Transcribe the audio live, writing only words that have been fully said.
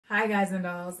Hi guys and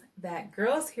dolls, that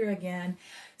girl's here again.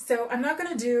 So I'm not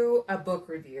going to do a book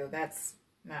review. That's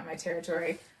not my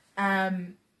territory.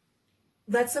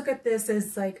 Let's look at this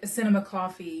as like a cinema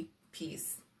coffee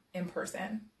piece in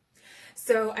person.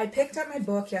 So I picked up my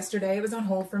book yesterday. It was on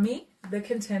hold for me. The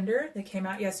Contender that came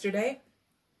out yesterday.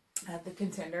 The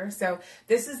Contender. So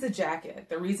this is the jacket.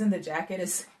 The reason the jacket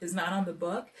is not on the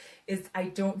book is I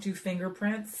don't do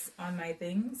fingerprints on my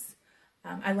things.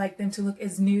 I like them to look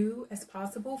as new as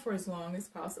possible for as long as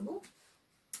possible.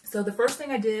 So the first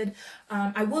thing I did,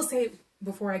 I will say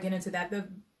before I get into that,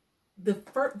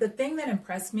 the thing that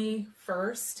impressed me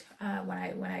first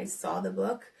when I saw the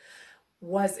book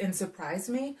and surprised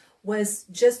me was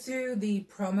just through the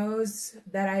promos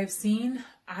that I've seen.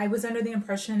 I was under the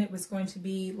impression it was going to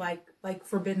be like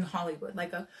Forbidden Hollywood,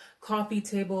 like a coffee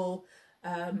table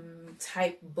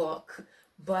type book.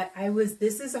 But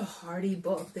this is a hardy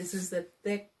book. This is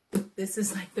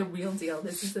like the real deal.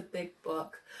 This is a thick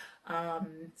book.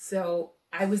 So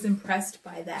I was impressed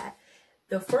by that.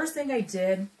 The first thing I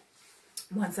did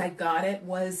once I got it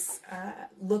was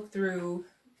look through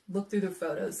the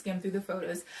photos, skim through the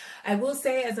photos. I will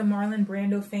say, as a Marlon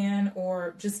Brando fan,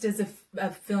 or just as a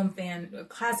film fan, a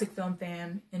classic film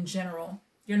fan in general,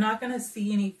 you're not going to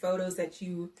see any photos that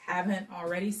you haven't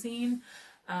already seen.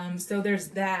 So there's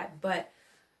that. But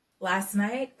last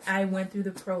night, I went through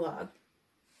the prologue.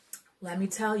 Let me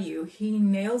tell you, he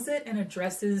nails it and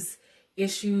addresses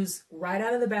issues right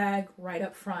out of the bag, right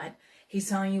up front. He's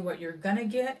telling you what you're going to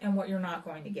get and what you're not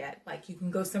going to get. Like, you can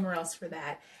go somewhere else for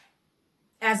that.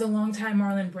 As a longtime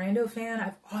Marlon Brando fan,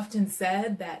 I've often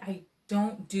said that I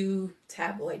don't do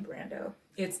tabloid Brando.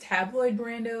 It's tabloid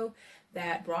Brando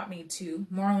that brought me to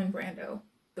Marlon Brando,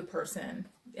 the person,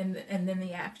 and then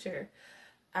the actor.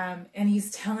 And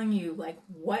he's telling you, like,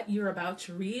 what you're about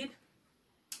to read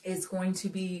is going to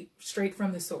be straight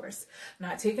from the source,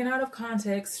 not taken out of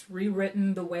context,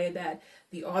 rewritten the way that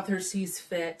the author sees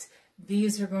fit.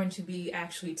 These are going to be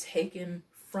actually taken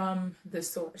from the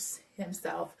source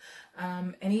himself.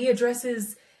 And he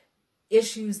addresses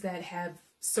issues that have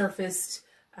surfaced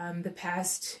the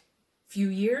past few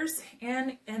years,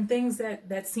 and things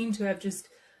that seem to have just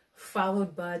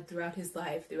followed Bud throughout his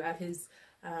life, throughout his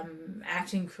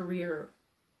acting career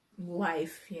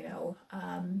life, you know,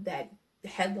 that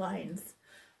headlines,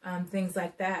 things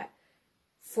like that.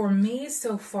 For me,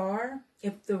 so far,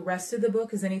 if the rest of the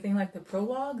book is anything like the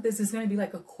prologue, this is going to be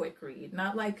like a quick read.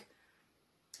 Not like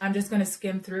I'm just going to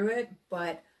skim through it,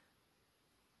 but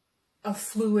a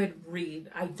fluid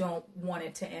read. I don't want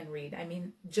it to end read. I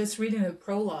mean, just reading the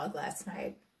prologue last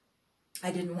night, I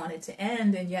didn't want it to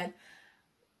end, and yet,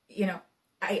 you know,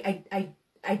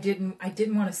 I didn't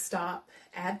want to stop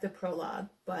at the prologue.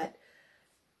 But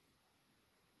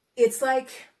it's like,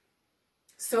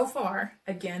 so far,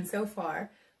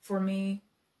 for me,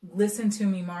 listen to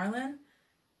me, Marlon,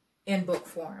 in book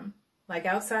form. Like,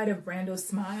 outside of Brando's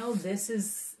Smile, this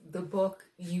is the book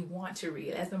you want to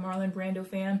read. As a Marlon Brando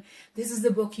fan, this is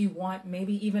the book you want,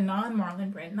 maybe even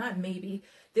non-Marlon Brando, not maybe,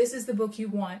 this is the book you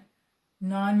want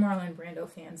non-Marlon Brando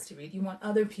fans to read. You want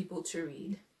other people to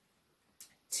read,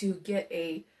 to get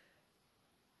a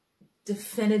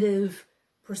definitive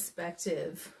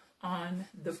perspective on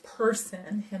the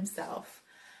person himself.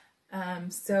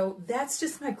 So that's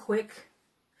just my quick,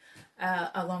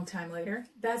 a long time later,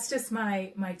 that's just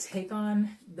my take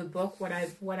on the book, what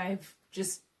I've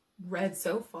just read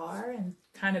so far and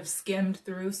kind of skimmed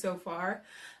through so far.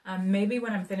 Maybe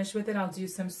when I'm finished with it, I'll do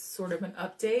some sort of an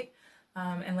update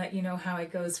and let you know how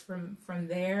it goes from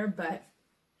there. But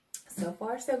so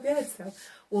far, so good. So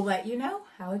we'll let you know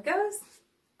how it goes.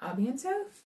 I'll be in tow.